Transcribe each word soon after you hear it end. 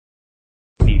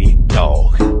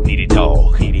needy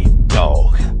dog, needy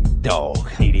dog,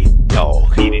 needy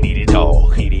dog, needy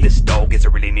dog, needy. This dog is a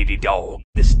really needy dog.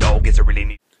 This dog is a really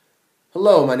needy.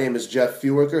 Hello, my name is Jeff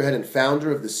Feuerwerker, head and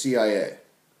founder of the CIA.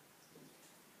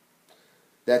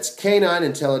 That's Canine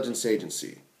Intelligence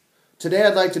Agency. Today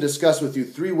I'd like to discuss with you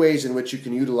 3 ways in which you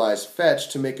can utilize fetch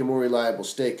to make a more reliable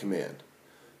stay command.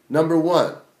 Number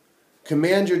 1,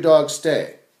 command your dog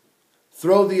stay.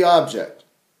 Throw the object.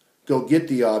 Go get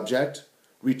the object.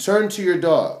 Return to your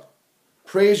dog.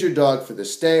 Praise your dog for the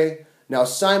stay. Now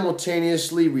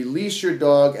simultaneously release your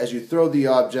dog as you throw the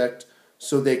object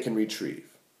so they can retrieve.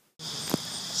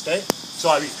 Stay. So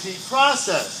I repeat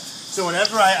process. So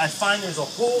whenever I find there's a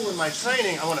hole in my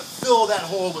training, I want to fill that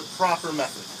hole with proper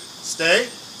method. Stay.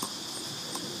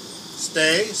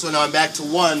 Stay. So now I'm back to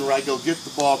 1 where I go get the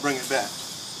ball, bring it back.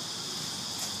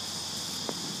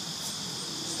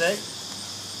 Stay.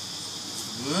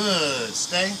 Good.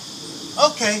 Stay.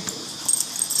 Okay.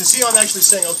 To see how I'm actually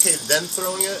saying okay, then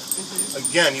throwing it,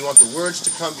 again, you want the words to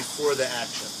come before the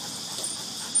action.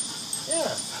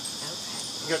 Yeah.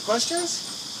 You got questions?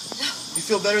 You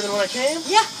feel better than when I came?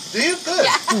 Yeah. Do you? Good.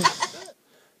 Yeah.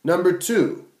 Number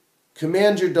 2,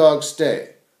 command your dog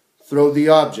stay. Throw the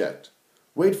object.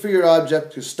 Wait for your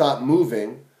object to stop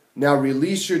moving. Now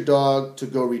release your dog to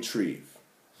go retrieve.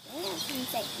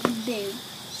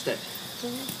 Stay.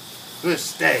 Good,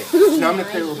 stay. Now I'm going to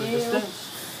play a little bit of distance.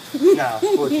 Now,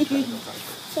 forward to try.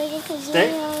 Stay.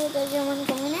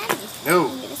 No.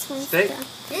 Stay.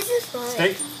 This is for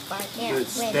Stay. Yeah. Good.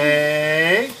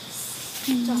 Stay.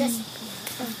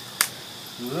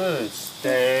 Good.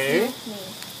 Stay.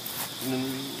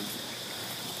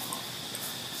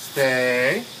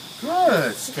 Stay.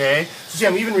 Good. Stay. So see,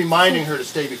 I'm even reminding her to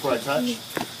stay before I touch.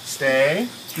 Stay.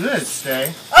 Good.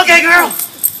 Stay. Okay, girl!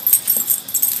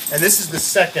 And this is the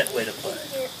second way to play.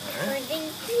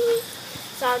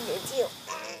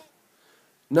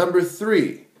 Number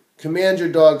 3, command your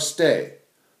dog stay.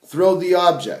 Throw the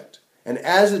object. And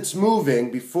as it's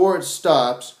moving, before it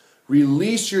stops,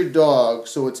 release your dog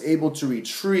so it's able to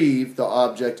retrieve the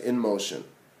object in motion.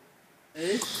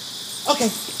 Okay,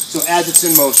 so as it's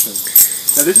in motion.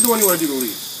 Now this is the one you want to do the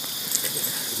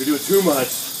least. If you do it too much,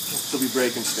 she'll be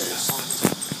breaking stays.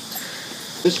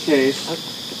 In this case,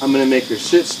 I'm going to make her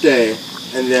sit stay,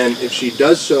 and then if she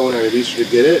does so when I release her to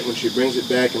get it, when she brings it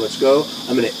back and lets go,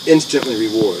 I'm going to instantly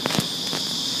reward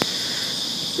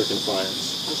for compliance.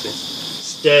 Okay.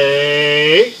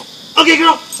 Stay. Okay,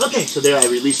 girl. Okay, so there I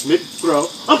release mid-throw.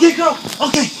 Okay, girl.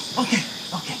 Okay.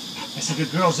 That's a good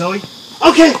girl, Zoe.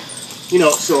 Okay. You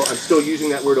know, so I'm still using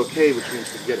that word okay, which means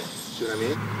to get it. See what I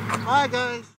mean? Hi,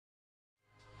 guys.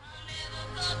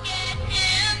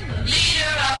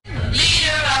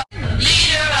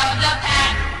 Leader of the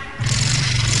pack.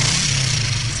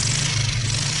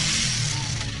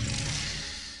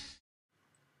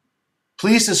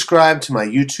 Please subscribe to my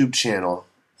YouTube channel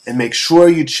and make sure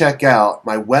you check out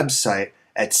my website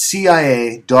at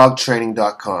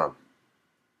ciadogtraining.com.